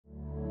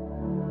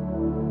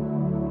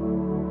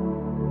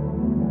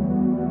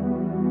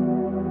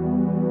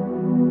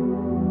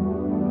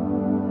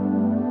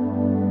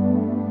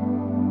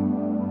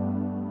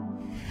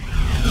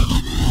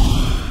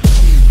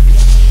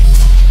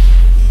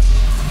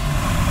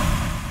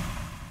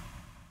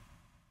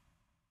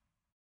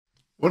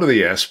One of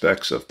the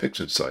aspects of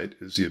Pixinsight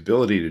is the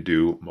ability to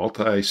do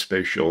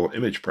multi-spatial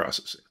image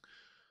processing.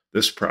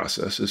 This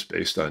process is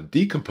based on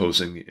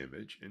decomposing the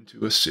image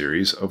into a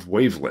series of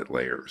wavelet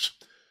layers.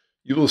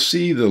 You will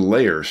see the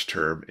layers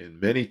term in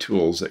many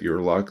tools that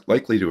you're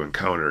likely to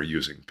encounter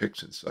using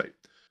Pixinsight.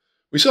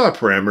 We saw a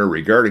parameter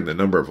regarding the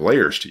number of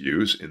layers to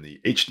use in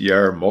the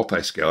HDR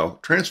multiscale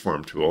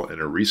transform tool in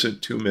a recent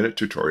 2-minute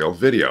tutorial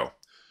video.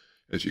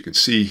 As you can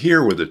see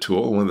here with the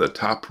tool, one of the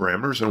top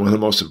parameters and one of the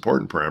most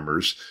important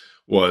parameters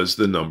was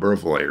the number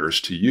of layers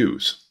to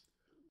use.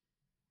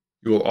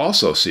 You will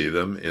also see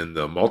them in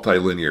the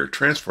multilinear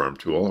transform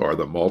tool or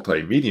the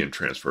multi-median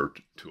transfer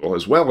tool,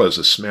 as well as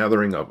a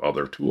smattering of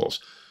other tools.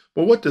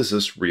 But what does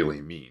this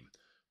really mean?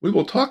 We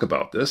will talk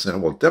about this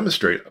and we'll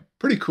demonstrate a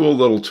pretty cool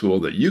little tool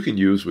that you can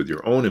use with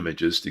your own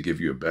images to give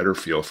you a better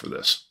feel for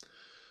this.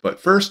 But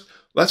first,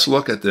 let's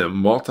look at the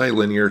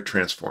multilinear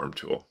transform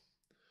tool.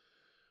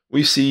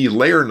 We see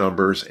layer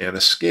numbers and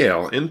a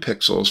scale in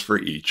pixels for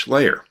each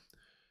layer.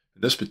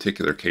 In this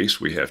particular case,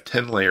 we have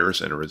 10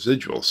 layers and a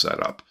residual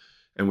set up,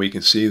 and we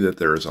can see that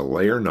there is a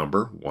layer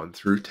number 1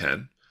 through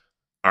 10,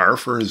 R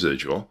for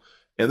residual,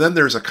 and then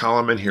there's a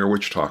column in here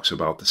which talks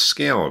about the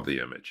scale of the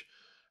image.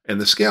 And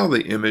the scale of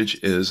the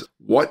image is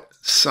what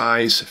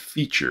size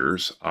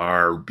features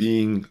are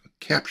being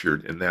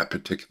captured in that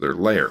particular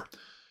layer.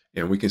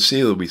 And we can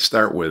see that we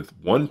start with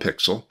 1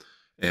 pixel,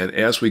 and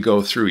as we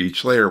go through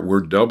each layer,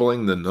 we're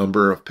doubling the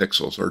number of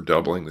pixels or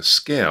doubling the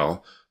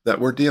scale that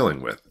we're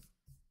dealing with.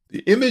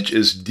 The image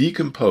is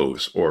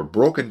decomposed or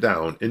broken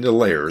down into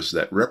layers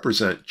that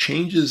represent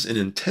changes in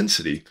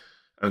intensity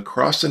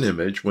across an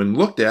image when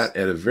looked at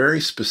a very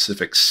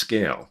specific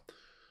scale.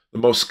 The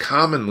most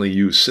commonly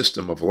used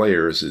system of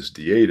layers is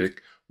dyadic,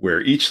 where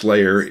each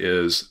layer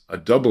is a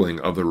doubling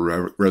of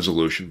the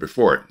resolution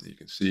before it. You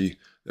can see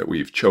that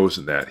we've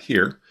chosen that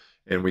here,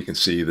 and we can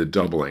see the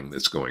doubling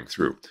that's going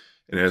through.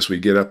 And as we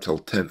get up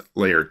to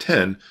layer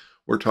 10,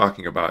 we're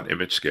talking about an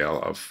image scale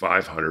of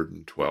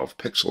 512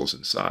 pixels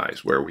in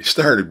size, where we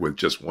started with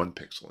just 1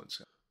 pixel in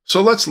size.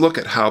 So let's look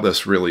at how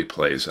this really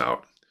plays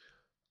out.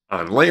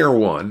 On layer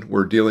 1,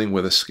 we're dealing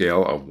with a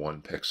scale of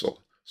 1 pixel.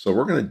 So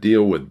we're going to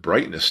deal with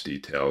brightness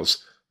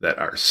details that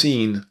are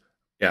seen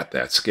at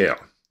that scale.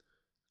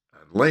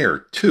 On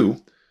layer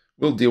 2,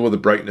 we'll deal with the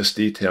brightness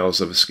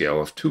details of a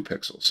scale of 2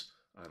 pixels.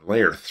 On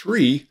layer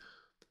 3,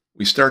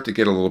 we start to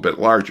get a little bit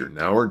larger.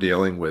 Now we're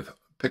dealing with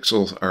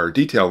pixels or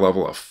detail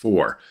level of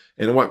 4.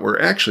 And what we're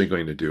actually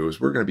going to do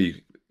is we're going to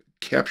be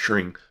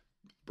capturing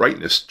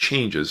brightness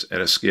changes at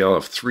a scale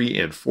of 3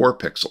 and 4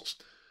 pixels.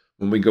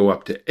 When we go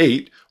up to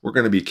 8, we're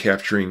going to be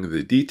capturing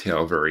the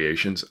detail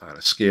variations on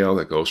a scale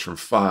that goes from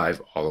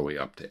 5 all the way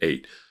up to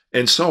 8,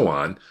 and so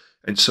on.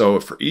 And so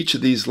for each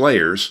of these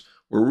layers,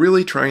 we're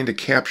really trying to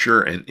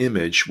capture an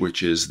image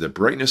which is the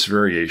brightness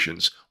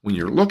variations when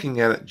you're looking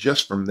at it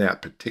just from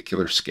that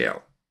particular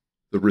scale.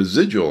 The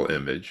residual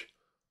image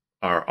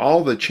are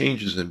all the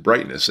changes in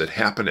brightness that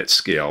happen at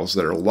scales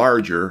that are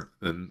larger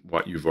than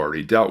what you've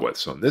already dealt with.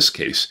 So in this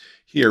case,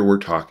 here we're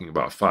talking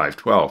about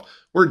 512.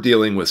 We're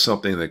dealing with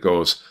something that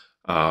goes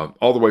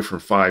all the way from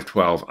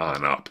 512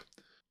 on up.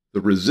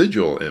 The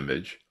residual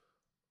image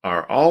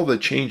are all the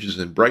changes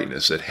in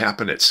brightness that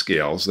happen at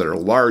scales that are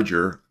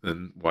larger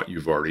than what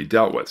you've already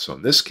dealt with. So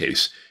in this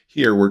case,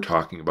 here we're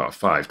talking about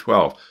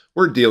 512.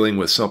 We're dealing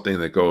with something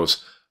that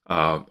goes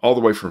all the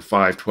way from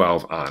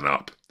 512 on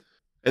up.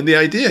 And the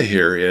idea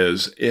here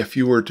is if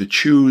you were to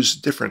choose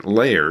different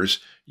layers,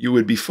 you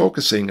would be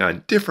focusing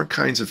on different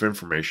kinds of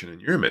information in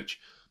your image.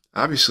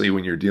 Obviously,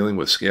 when you're dealing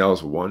with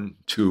scales of 1,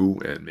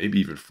 2, and maybe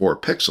even 4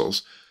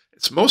 pixels,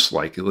 it's most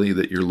likely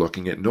that you're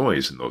looking at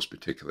noise in those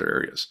particular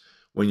areas.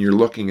 When you're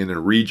looking in a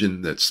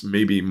region that's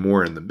maybe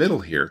more in the middle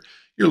here,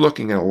 you're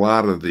looking at a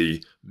lot of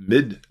the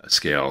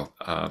mid-scale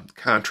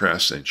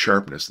contrast and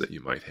sharpness that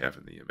you might have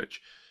in the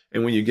image.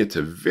 And when you get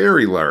to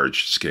very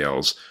large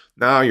scales,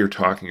 now you're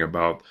talking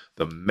about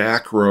the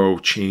macro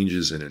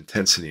changes in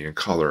intensity and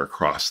color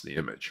across the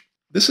image.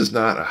 This is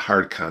not a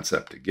hard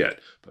concept to get,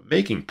 but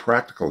making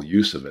practical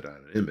use of it on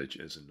an image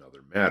is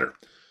another matter.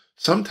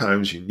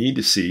 Sometimes you need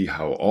to see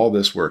how all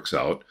this works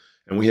out,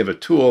 and we have a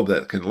tool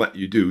that can let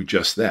you do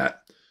just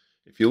that.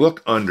 If you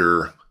look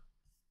under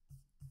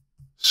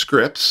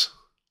Scripts,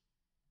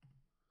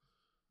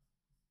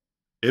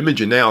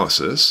 Image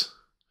Analysis,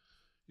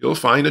 you'll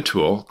find a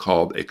tool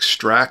called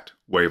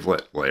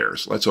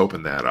ExtractWaveletLayers. Let's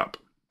open that up.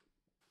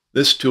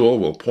 This tool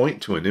will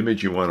point to an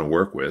image you want to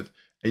work with,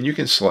 and you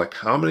can select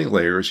how many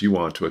layers you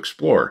want to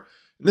explore.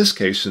 In this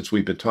case, since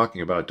we've been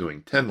talking about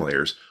doing 10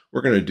 layers,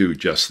 we're going to do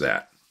just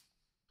that.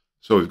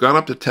 So we've gone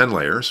up to 10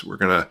 layers. We're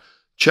going to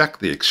check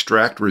the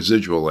extract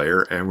residual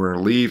layer, and we're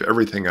going to leave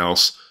everything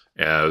else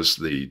as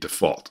the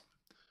default.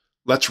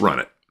 Let's run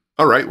it.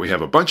 All right, we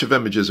have a bunch of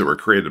images that were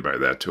created by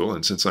that tool,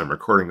 and since I'm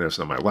recording this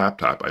on my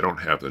laptop, I don't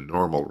have the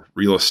normal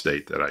real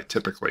estate that I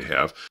typically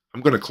have.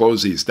 I'm going to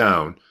close these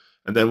down,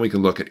 and then we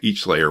can look at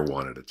each layer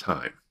one at a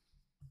time.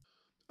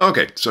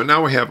 Okay, so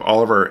now we have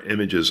all of our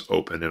images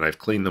open, and I've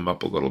cleaned them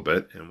up a little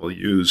bit, and we'll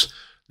use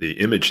the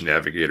image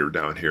navigator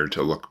down here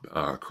to look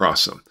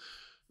across them.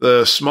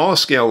 The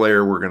smallest scale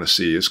layer we're going to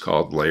see is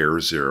called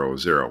layer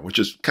 00, which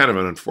is kind of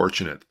an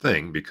unfortunate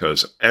thing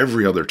because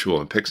every other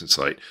tool in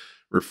Pixinsight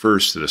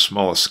refers to the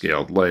smallest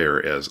scaled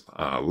layer as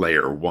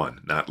layer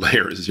 1, not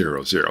layer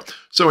 00.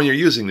 So when you're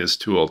using this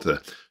tool to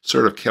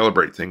sort of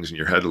calibrate things in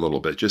your head a little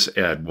bit, just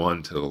add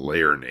 1 to the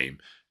layer name,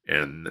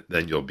 and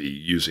then you'll be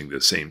using the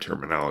same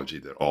terminology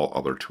that all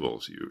other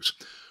tools use.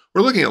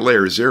 We're looking at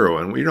layer 0,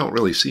 and we don't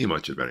really see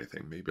much of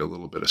anything, maybe a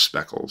little bit of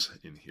speckles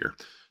in here.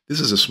 This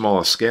is the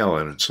smallest scale,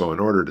 and so in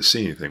order to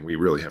see anything, we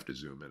really have to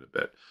zoom in a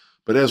bit.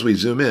 But as we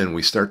zoom in,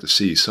 we start to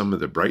see some of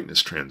the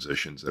brightness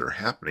transitions that are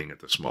happening at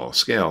the smallest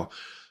scale.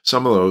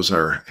 Some of those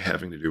are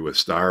having to do with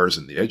stars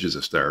and the edges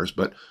of stars,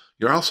 but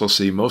you'll also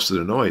see most of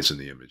the noise in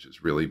the image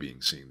is really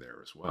being seen there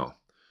as well.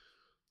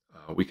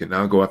 We can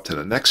now go up to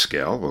the next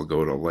scale. We'll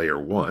go to layer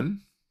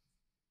 1.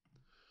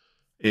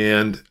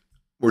 And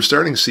we're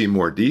starting to see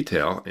more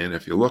detail. And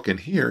if you look in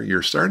here,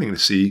 you're starting to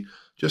see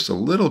just a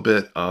little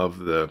bit of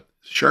the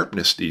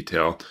sharpness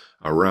detail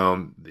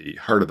around the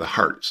heart of the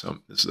heart. So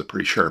this is a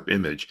pretty sharp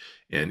image.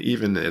 And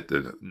even at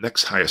the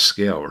next highest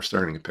scale, we're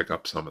starting to pick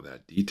up some of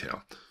that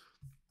detail.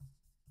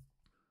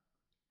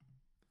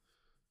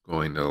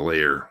 Going to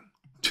layer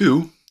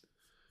 2,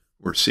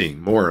 we're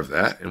seeing more of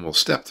that. And we'll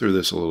step through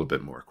this a little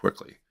bit more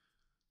quickly.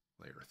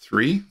 Layer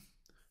 3,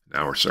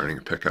 now we're starting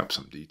to pick up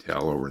some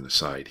detail over in the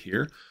side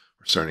here.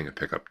 We're starting to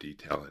pick up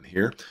detail in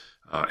here.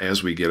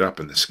 As we get up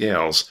in the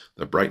scales,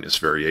 the brightness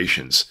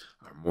variations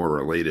are more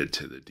related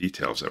to the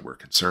details that we're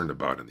concerned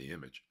about in the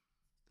image.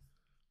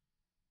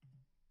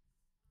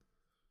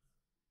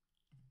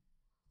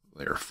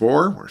 Layer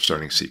 4, we're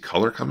starting to see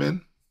color come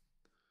in.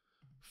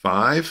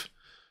 5,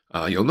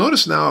 you'll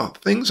notice now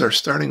things are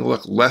starting to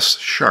look less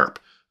sharp.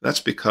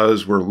 That's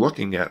because we're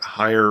looking at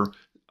higher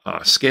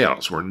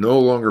scales. We're no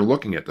longer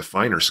looking at the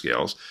finer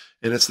scales,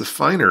 and it's the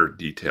finer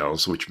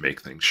details which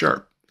make things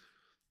sharp.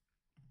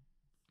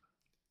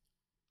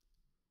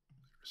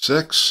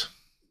 6,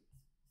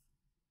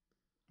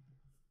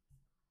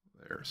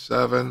 layer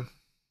 7,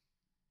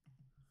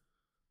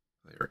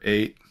 layer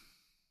 8,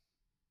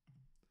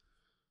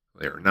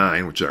 layer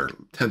 9, which is our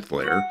 10th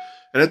layer.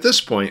 And at this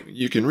point,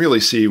 you can really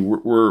see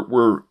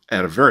we're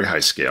at a very high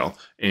scale,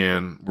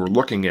 and we're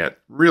looking at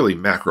really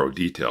macro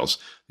details.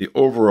 The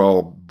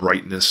overall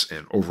brightness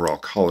and overall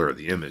color of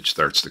the image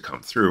starts to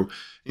come through. And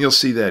you'll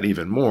see that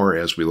even more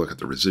as we look at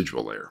the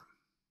residual layer.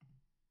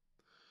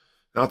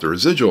 Now at the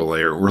residual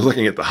layer, we're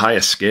looking at the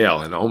highest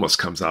scale, and it almost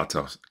comes out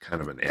to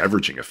kind of an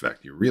averaging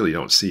effect. You really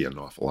don't see an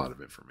awful lot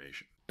of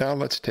information. Now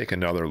let's take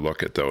another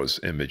look at those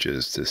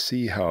images to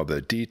see how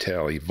the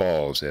detail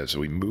evolves as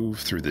we move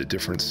through the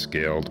different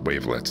scaled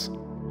wavelets.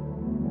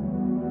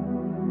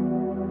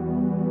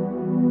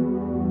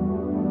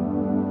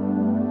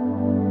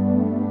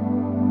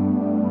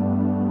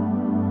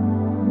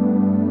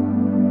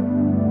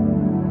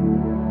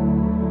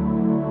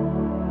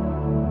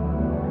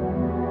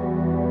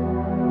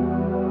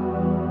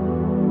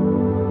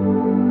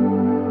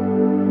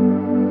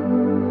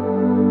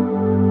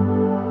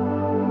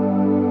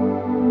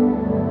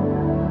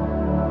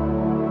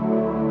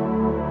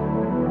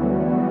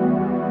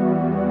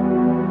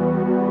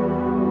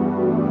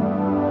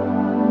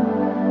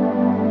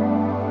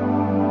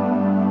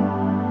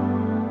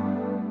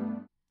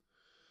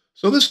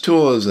 So this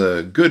tool is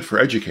good for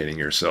educating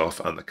yourself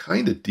on the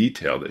kind of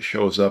detail that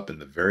shows up in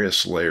the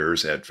various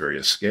layers at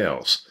various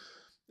scales.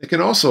 It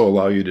can also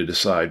allow you to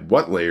decide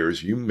what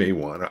layers you may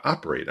want to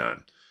operate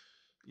on.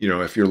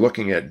 If you're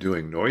looking at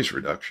doing noise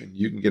reduction,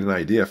 you can get an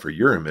idea for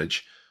your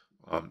image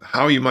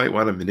how you might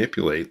want to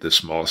manipulate the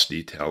smallest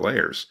detail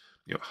layers.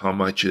 How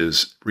much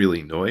is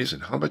really noise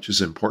and how much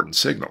is important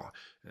signal.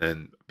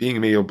 And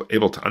being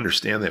able to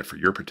understand that for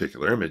your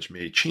particular image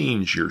may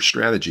change your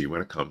strategy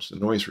when it comes to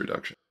noise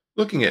reduction.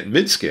 Looking at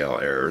mid-scale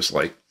errors,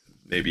 like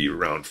maybe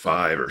around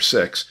 5 or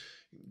 6,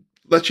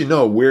 lets you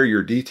know where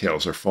your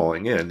details are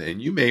falling in,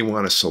 and you may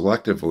want to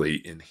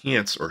selectively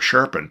enhance or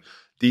sharpen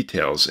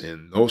details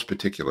in those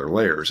particular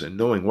layers, and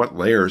knowing what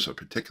layers a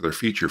particular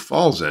feature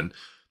falls in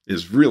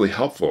is really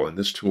helpful, and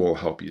this tool will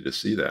help you to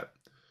see that.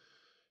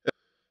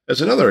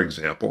 As another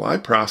example, I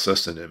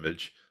processed an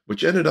image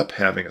which ended up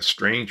having a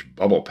strange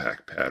bubble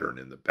pack pattern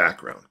in the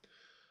background.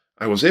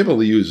 I was able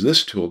to use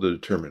this tool to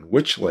determine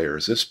which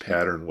layers this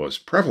pattern was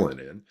prevalent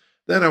in.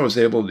 Then I was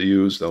able to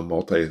use the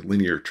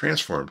multilinear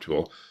transform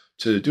tool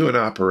to do an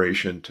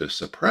operation to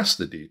suppress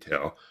the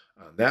detail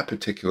on that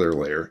particular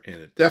layer, and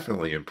it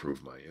definitely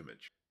improved my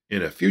image.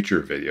 In a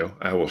future video,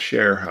 I will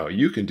share how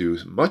you can do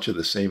much of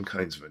the same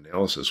kinds of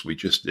analysis we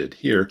just did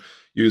here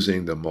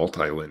using the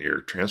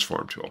multilinear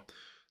transform tool.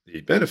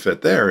 The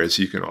benefit there is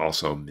you can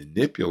also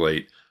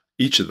manipulate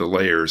each of the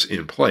layers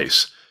in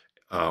place.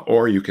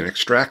 Or you can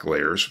extract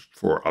layers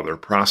for other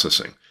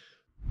processing.